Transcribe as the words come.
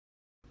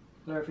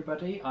Hello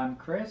everybody, I'm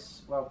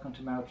Chris. Welcome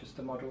to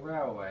Melchester Model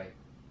Railway.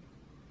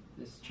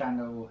 This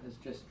channel has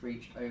just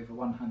reached over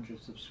 100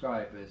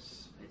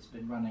 subscribers. It's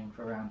been running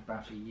for around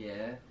about a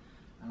year,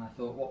 and I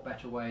thought what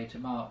better way to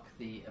mark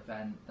the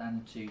event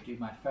than to do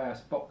my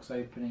first box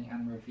opening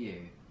and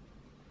review.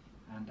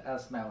 And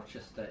as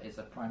Melchester is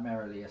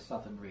primarily a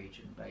southern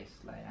region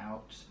based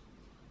layout,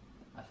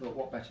 I thought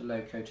what better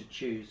loco to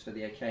choose for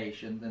the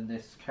occasion than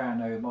this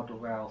Kernow Model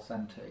Rail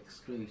Centre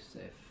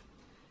exclusive.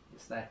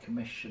 It's their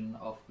commission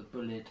of the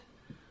Bulleid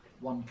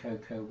 1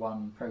 Coco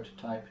 1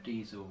 prototype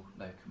diesel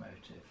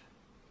locomotive.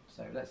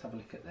 So let's have a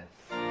look at this.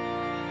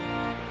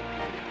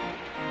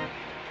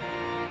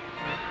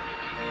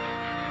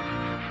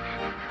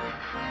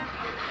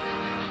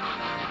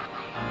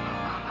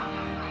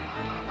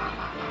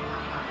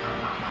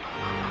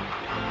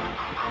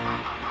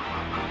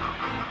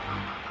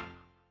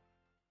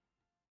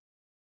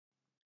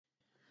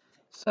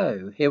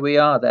 So here we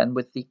are then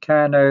with the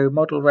Kernow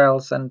Model Rail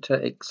Centre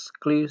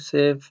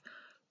exclusive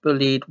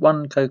Bulleid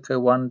 1 Coco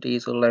 1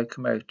 diesel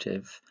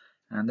locomotive,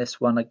 and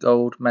this won a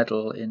gold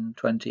medal in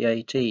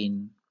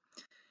 2018.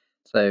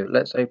 So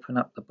let's open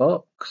up the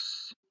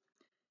box,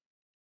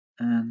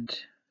 and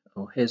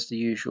here's the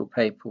usual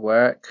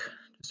paperwork.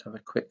 Just have a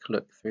quick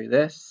look through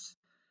this.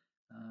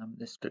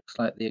 This looks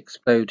like the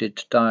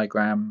exploded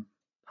diagram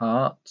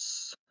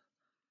parts.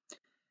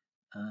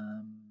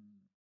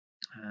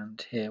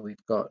 And here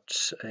we've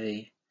got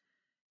a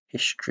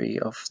history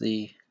of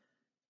the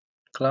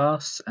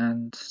class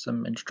and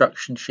some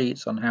instruction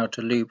sheets on how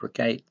to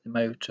lubricate the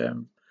motor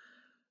and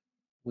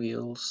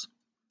wheels,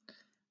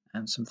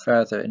 and some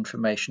further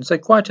information. So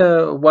quite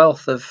a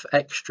wealth of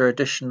extra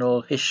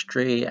additional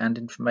history and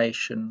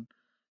information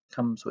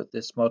comes with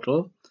this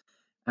model.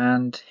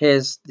 And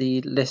here's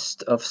the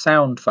list of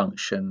sound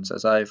functions,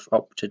 as I've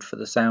opted for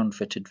the sound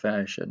fitted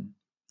version.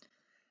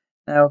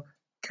 Now,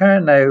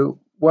 Kernow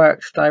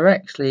worked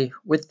directly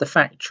with the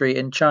factory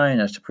in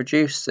China to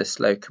produce this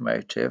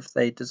locomotive.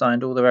 They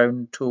designed all their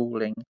own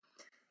tooling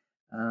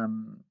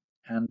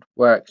and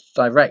worked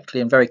directly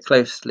and very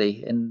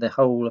closely in the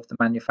whole of the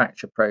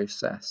manufacture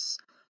process.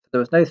 There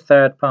was no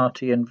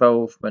third-party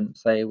involvement,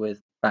 say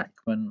with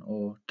Bachmann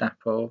or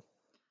Dapol.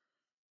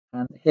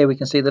 And here we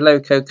can see the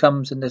loco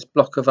comes in this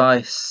block of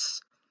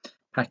ice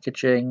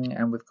packaging,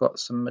 and we've got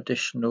some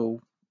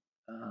additional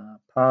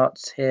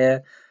parts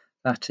here.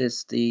 That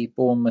is the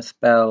Bournemouth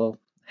Bell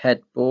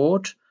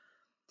headboard,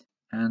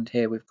 and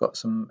here we've got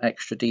some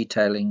extra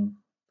detailing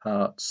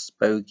parts,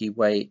 bogie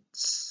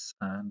weights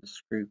and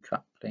screw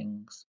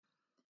couplings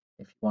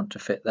if you want to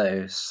fit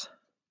those.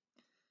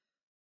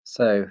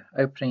 So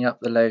opening up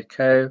the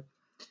loco,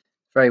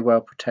 very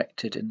well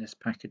protected in this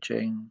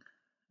packaging,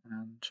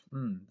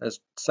 and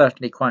there's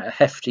certainly quite a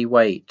hefty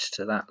weight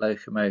to that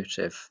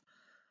locomotive.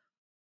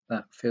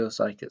 That feels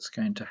like it's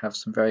going to have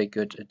some very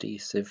good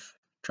adhesive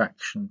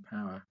traction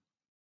power.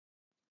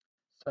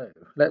 So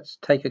let's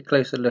take a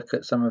closer look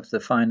at some of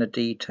the finer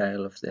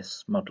detail of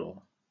this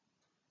model.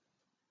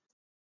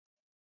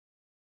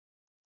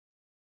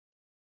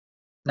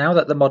 Now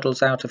that the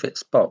model's out of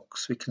its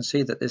box, we can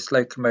see that this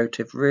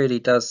locomotive really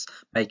does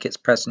make its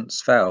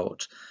presence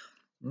felt.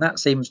 And that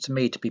seems to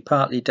me to be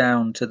partly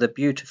down to the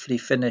beautifully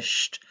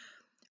finished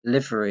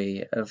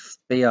livery of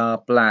BR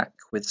black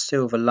with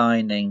silver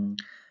lining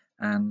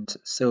and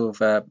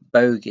silver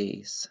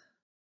bogies.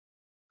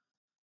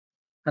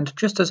 And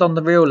just as on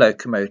the real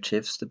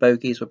locomotives, the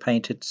bogies were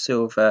painted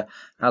silver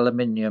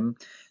aluminium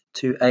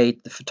to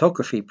aid the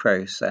photography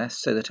process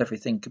so that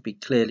everything could be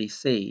clearly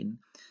seen.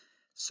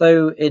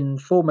 So in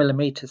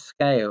 4mm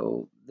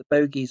scale, the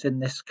bogies in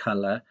this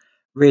colour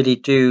really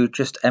do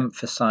just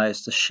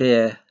emphasise the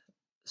sheer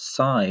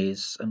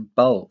size and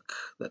bulk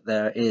that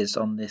there is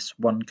on this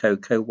 1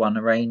 Coco 1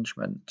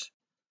 arrangement.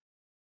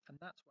 And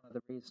that's one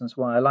of the reasons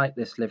why I like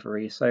this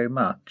livery so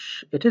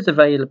much. It is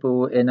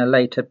available in a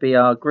later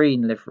BR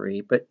green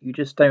livery, but you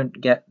just don't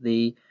get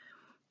the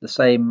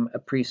same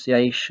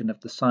appreciation of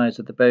the size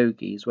of the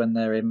bogies when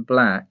they're in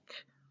black.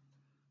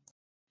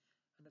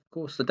 Of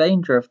course, the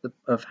danger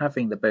of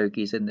having the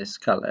bogies in this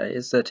colour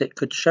is that it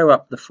could show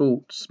up the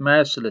faults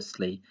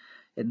mercilessly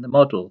in the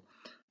model.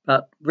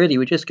 But really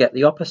we just get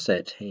the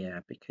opposite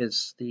here,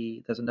 because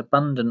there's an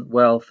abundant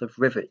wealth of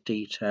rivet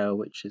detail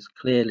which is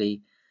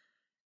clearly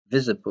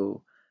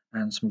visible,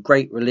 and some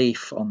great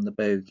relief on the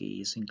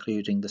bogies,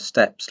 including the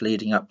steps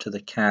leading up to the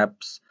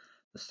cabs,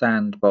 the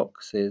sand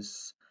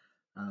boxes,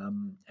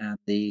 and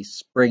the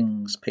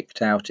springs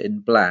picked out in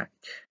black.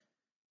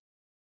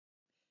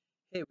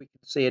 Here we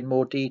can see in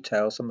more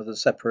detail some of the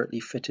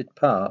separately fitted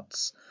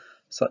parts,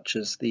 such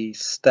as the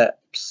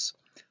steps,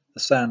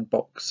 the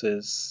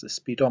sandboxes, the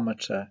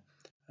speedometer,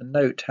 and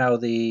note how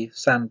the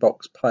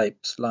sandbox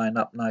pipes line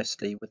up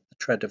nicely with the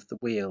tread of the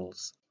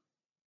wheels.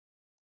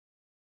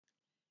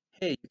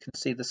 Here you can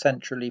see the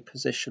centrally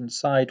positioned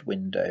side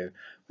window,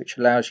 which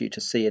allows you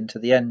to see into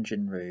the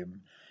engine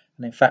room,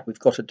 and in fact we've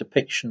got a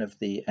depiction of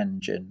the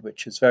engine,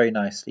 which is very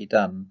nicely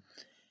done,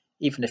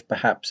 even if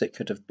perhaps it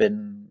could have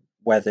been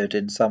weathered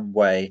in some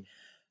way.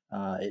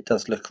 It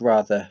does look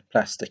rather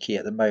plasticky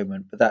at the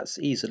moment, but that's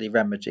easily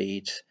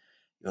remedied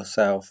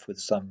yourself with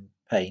some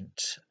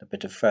paint, a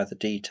bit of further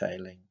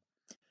detailing.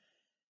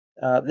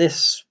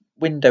 This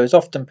window is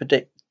often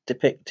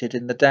depicted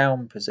in the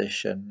down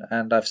position,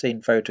 and I've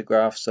seen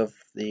photographs of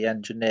the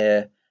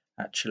engineer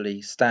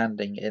actually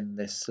standing in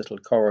this little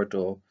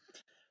corridor.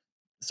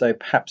 So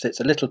perhaps it's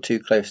a little too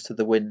close to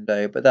the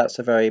window, but that's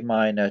a very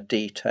minor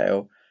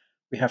detail.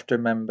 We have to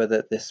remember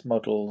that this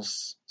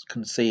model's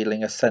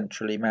concealing a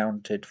centrally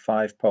mounted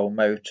 5-pole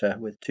motor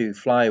with 2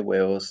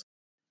 flywheels,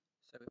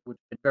 so it would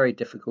have been very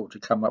difficult to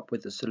come up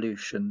with a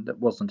solution that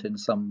wasn't in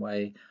some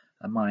way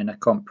a minor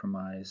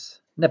compromise.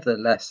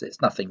 Nevertheless,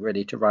 it's nothing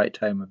really to write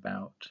home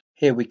about.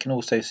 Here we can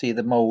also see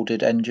the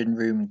moulded engine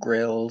room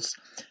grills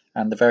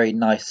and the very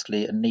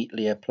nicely and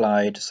neatly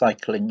applied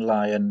Cycling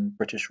Lion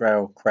British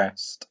Rail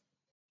crest.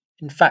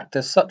 In fact,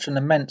 there's such an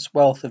immense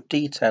wealth of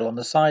detail on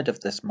the side of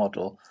this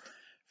model,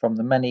 from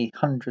the many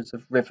hundreds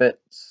of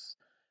rivets,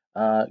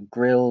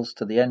 grills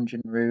to the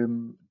engine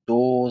room,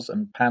 doors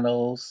and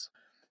panels.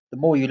 The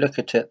more you look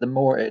at it, the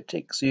more it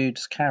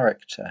exudes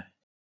character.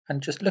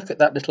 And just look at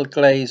that little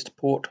glazed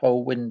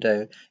porthole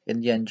window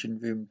in the engine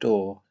room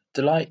door.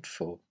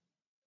 Delightful.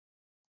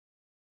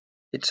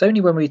 It's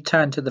only when we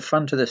turn to the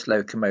front of this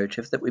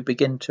locomotive that we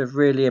begin to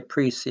really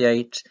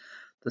appreciate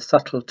the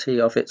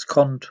subtlety of its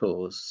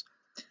contours.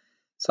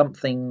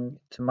 Something,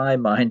 to my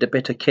mind, a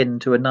bit akin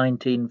to a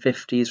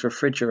 1950s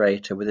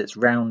refrigerator with its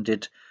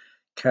rounded,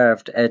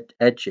 curved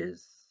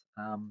edges.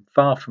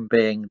 Far from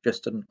being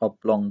just an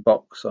oblong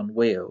box on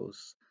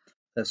wheels,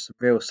 there's some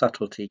real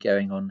subtlety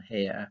going on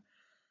here.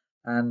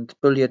 And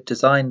Bulleid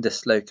designed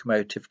this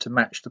locomotive to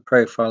match the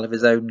profile of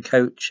his own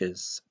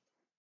coaches.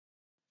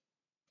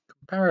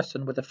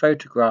 Comparison with a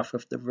photograph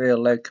of the real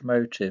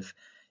locomotive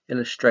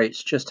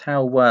illustrates just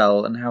how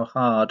well and how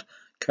hard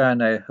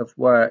Kernow have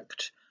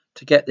worked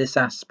to get this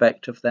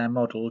aspect of their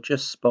model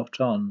just spot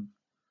on.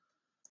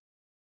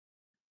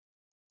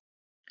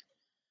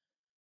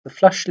 The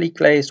flushly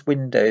glazed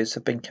windows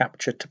have been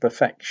captured to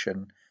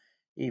perfection,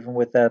 even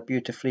with their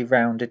beautifully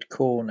rounded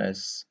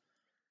corners,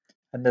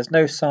 and there's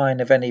no sign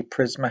of any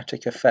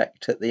prismatic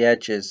effect at the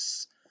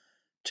edges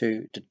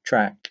to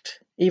detract.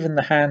 Even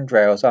the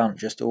handrails aren't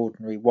just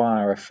ordinary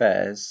wire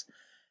affairs.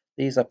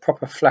 These are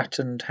proper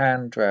flattened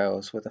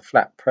handrails with a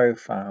flat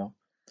profile,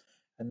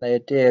 and they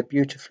adhere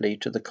beautifully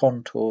to the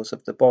contours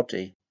of the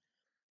body.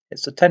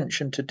 It's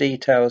attention to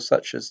details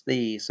such as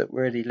these that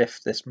really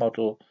lift this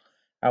model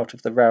out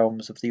of the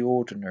realms of the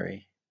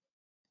ordinary.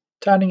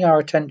 Turning our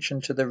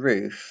attention to the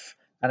roof,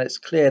 and it's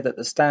clear that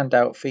the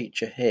standout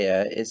feature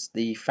here is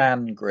the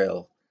fan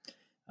grille,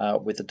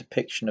 with a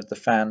depiction of the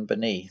fan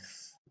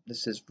beneath.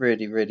 This is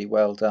really, really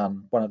well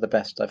done. One of the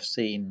best I've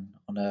seen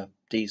on a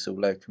diesel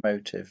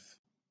locomotive.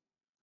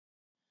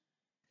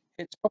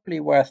 It's probably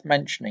worth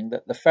mentioning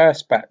that the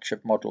first batch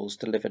of models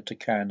delivered to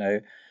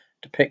Kernow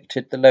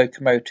depicted the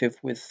locomotive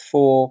with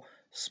 4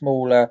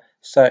 smaller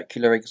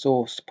circular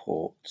exhaust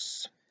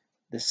ports.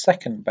 This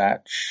second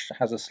batch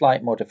has a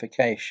slight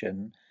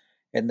modification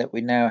in that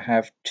we now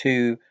have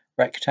 2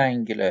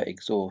 rectangular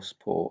exhaust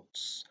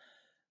ports.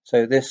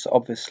 So this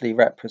obviously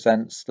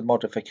represents the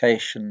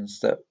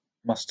modifications that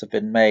must have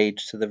been made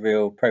to the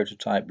real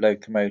prototype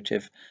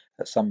locomotive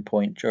at some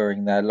point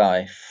during their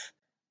life.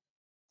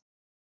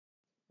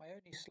 My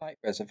only slight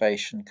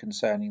reservation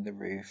concerning the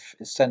roof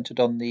is centred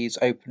on these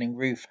opening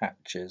roof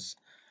hatches.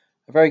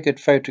 A very good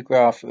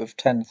photograph of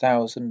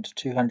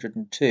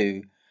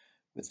 10,202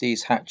 with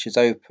these hatches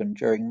open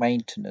during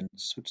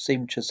maintenance would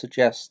seem to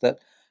suggest that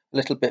a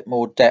little bit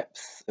more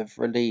depth of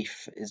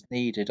relief is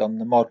needed on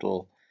the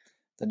model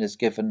than is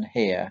given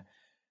here.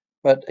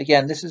 But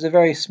again, this is a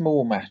very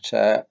small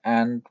matter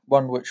and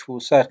one which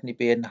will certainly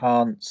be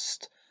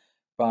enhanced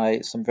by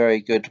some very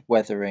good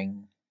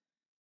weathering.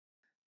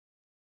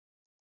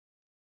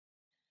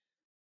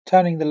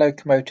 Turning the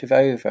locomotive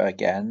over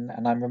again,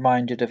 and I'm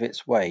reminded of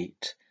its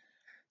weight.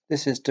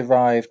 This is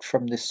derived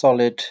from the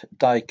solid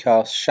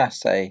die-cast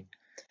chassis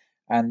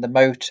and the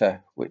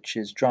motor which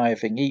is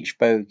driving each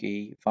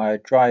bogie via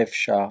drive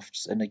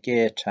shafts in a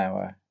gear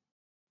tower.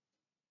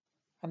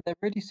 And there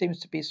really seems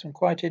to be some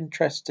quite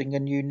interesting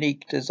and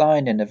unique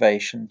design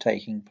innovation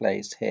taking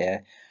place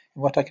here,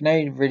 in what I can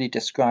only really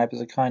describe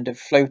as a kind of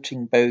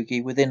floating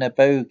bogie within a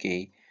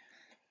bogie.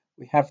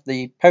 We have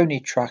the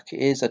pony truck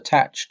is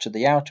attached to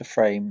the outer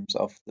frames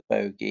of the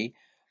bogie,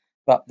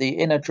 but the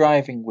inner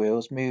driving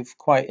wheels move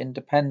quite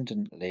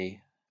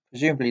independently.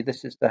 Presumably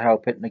this is to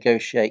help it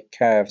negotiate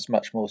curves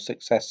much more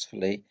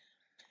successfully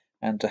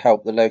and to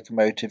help the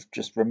locomotive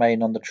just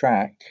remain on the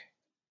track.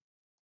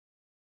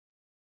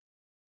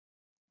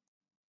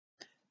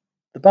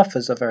 The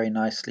buffers are very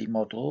nicely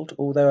modelled,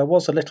 although I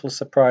was a little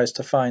surprised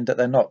to find that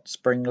they're not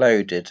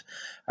spring-loaded,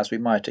 as we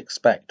might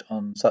expect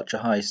on such a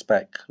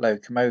high-spec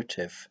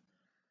locomotive.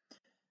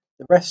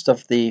 The rest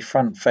of the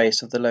front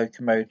face of the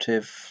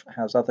locomotive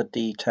has other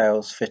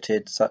details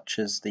fitted, such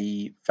as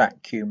the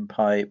vacuum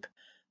pipe,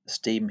 the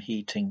steam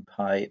heating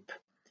pipe,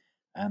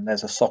 and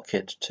there's a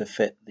socket to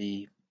fit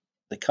the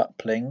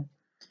coupling.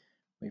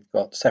 We've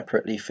got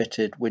separately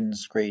fitted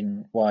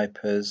windscreen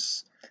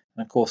wipers,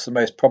 and of course the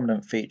most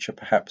prominent feature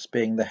perhaps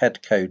being the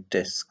head code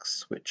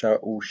discs, which are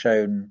all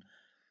shown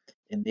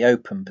in the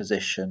open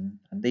position,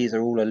 and these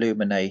are all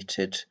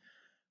illuminated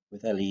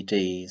with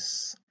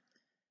LEDs.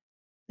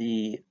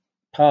 The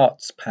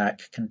parts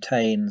pack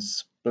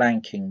contains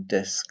blanking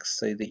discs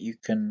so that you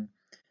can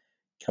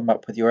come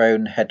up with your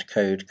own head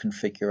code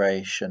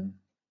configuration,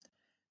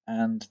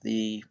 and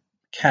the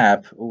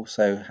cab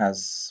also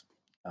has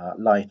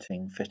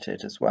lighting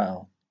fitted as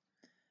well.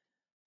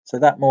 So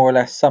that more or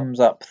less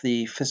sums up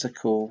the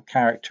physical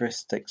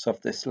characteristics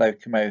of this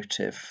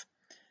locomotive.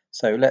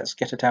 So let's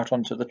get it out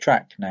onto the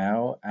track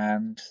now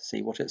and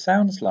see what it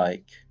sounds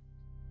like.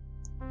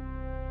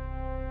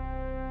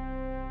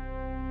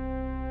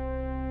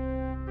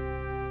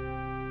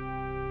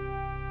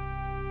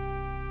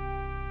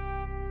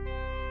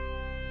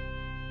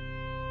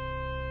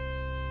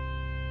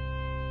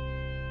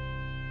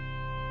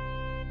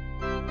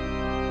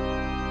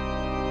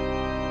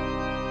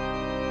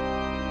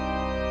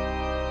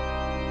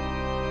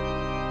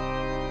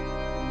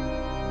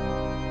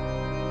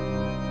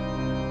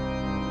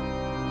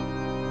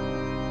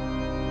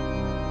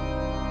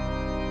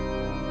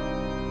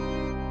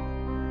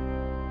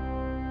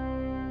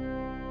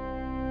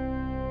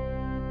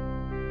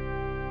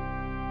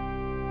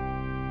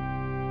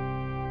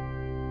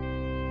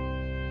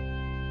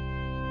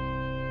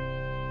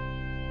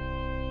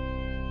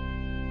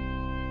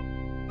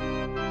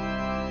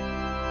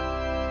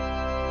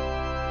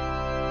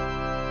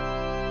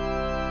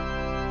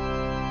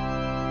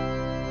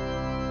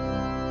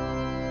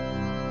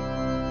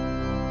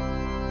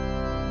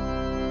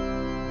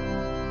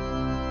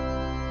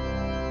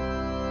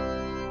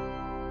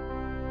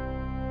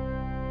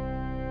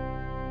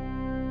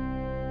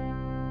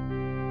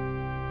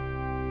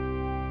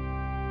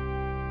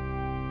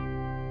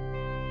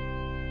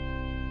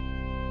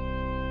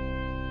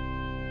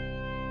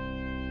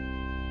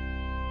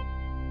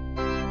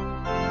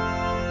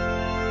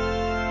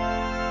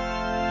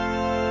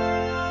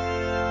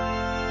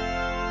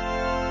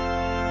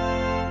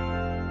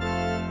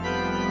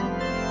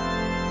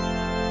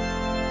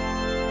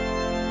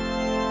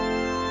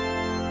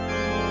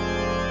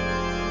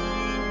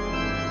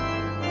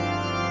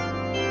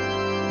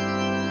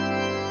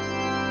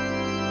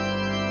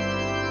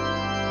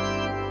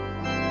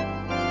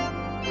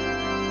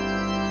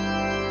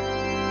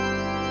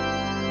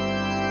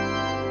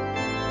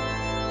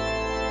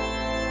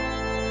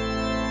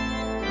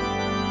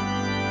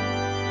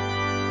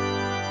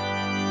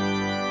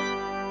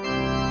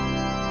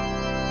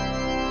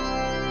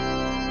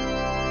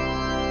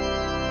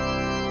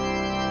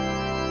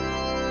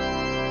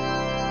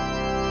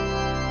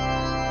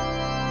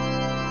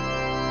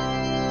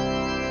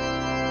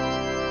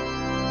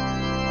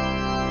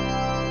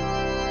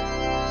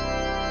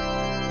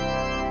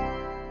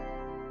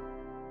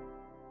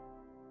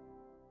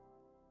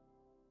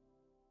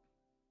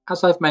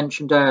 As I've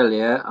mentioned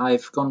earlier,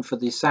 I've gone for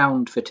the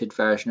sound-fitted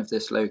version of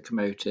this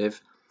locomotive,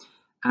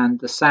 and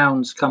the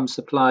sounds come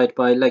supplied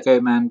by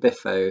Lego Man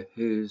Biffo,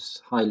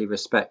 who's highly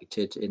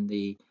respected in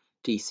the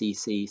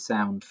DCC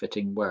sound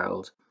fitting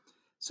world.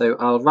 So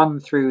I'll run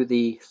through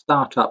the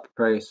startup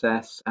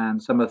process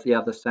and some of the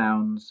other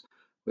sounds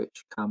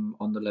which come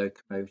on the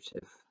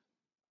locomotive.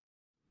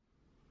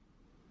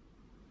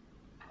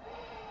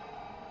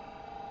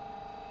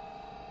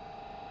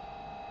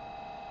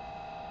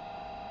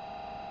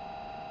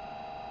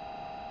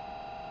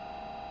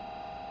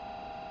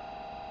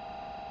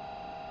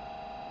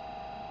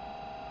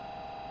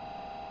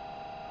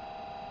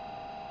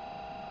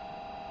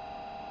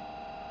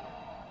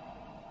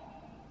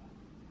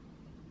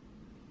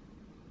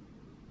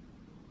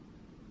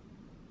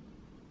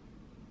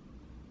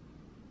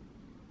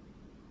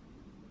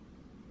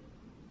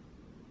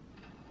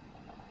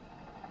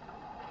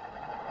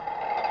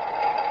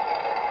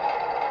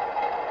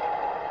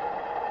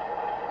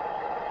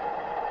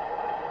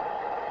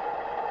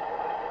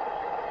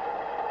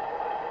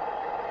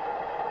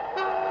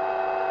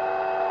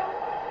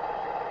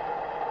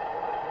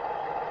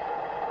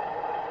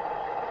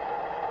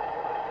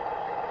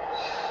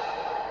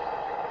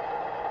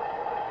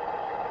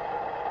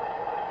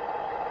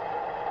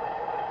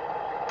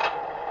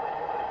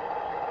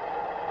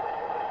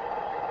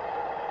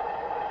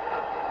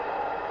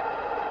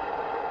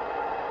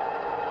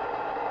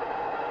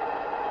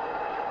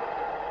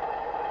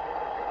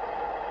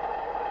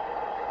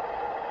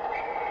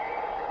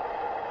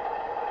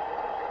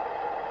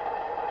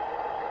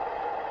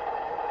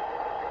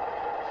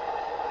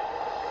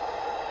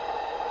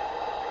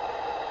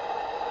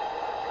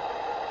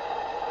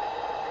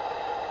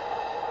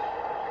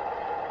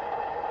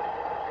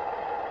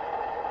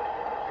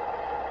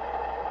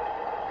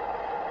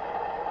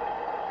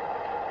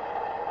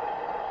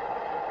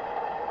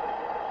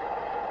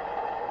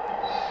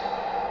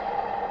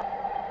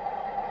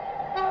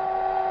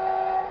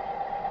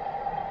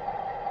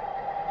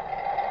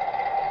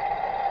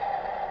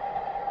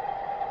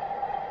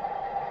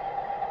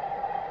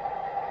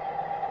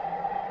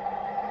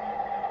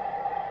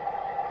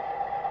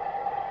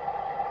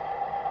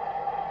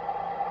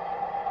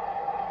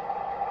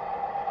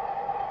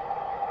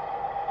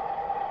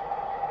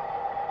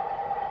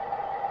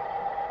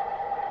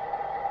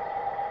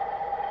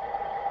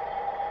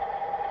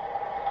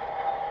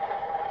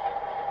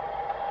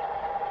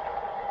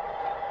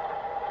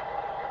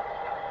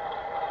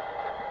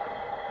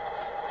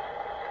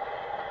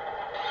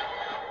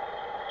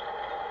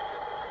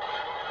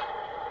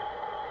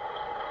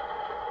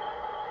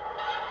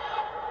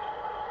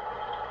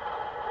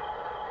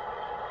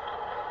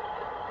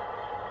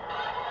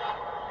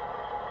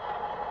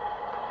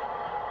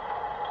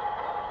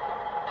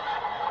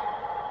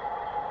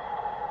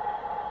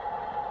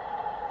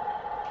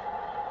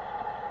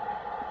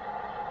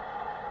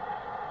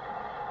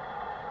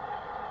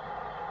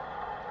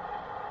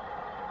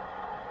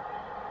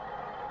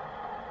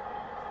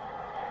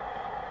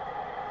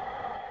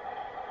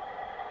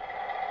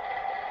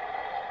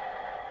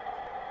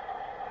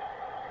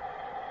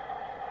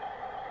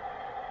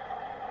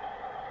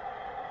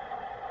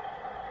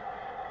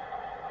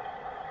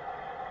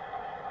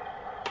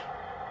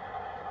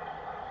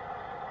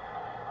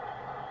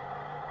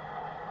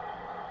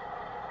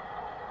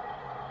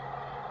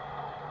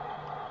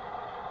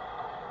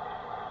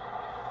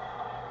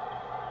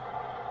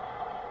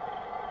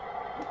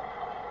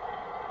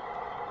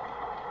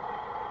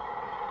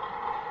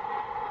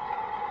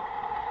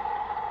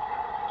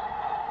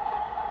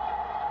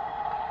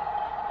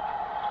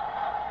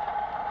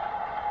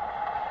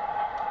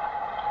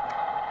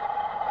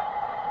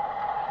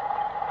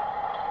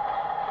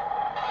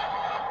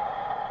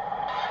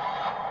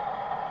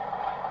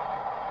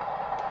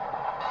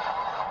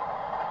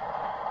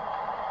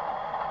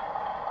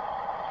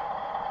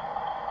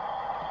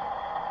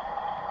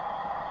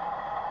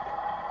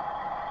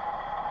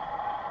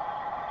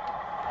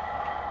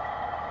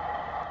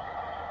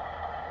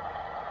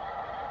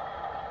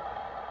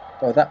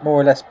 Well, that more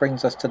or less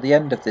brings us to the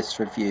end of this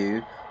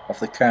review of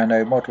the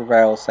Kernow Model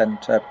Rail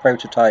Centre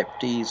Prototype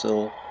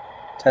Diesel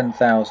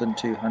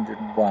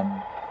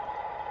 10201,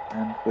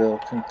 and we'll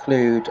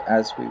conclude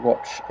as we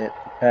watch it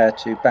prepare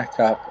to back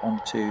up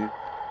onto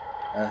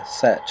a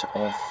set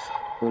of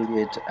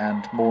Bulleid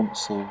and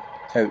Maunsell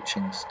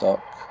coaching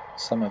stock,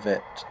 some of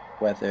it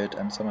weathered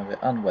and some of it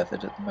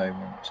unweathered at the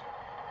moment.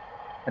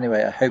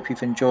 Anyway, I hope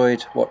you've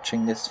enjoyed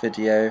watching this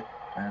video,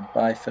 and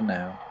bye for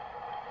now.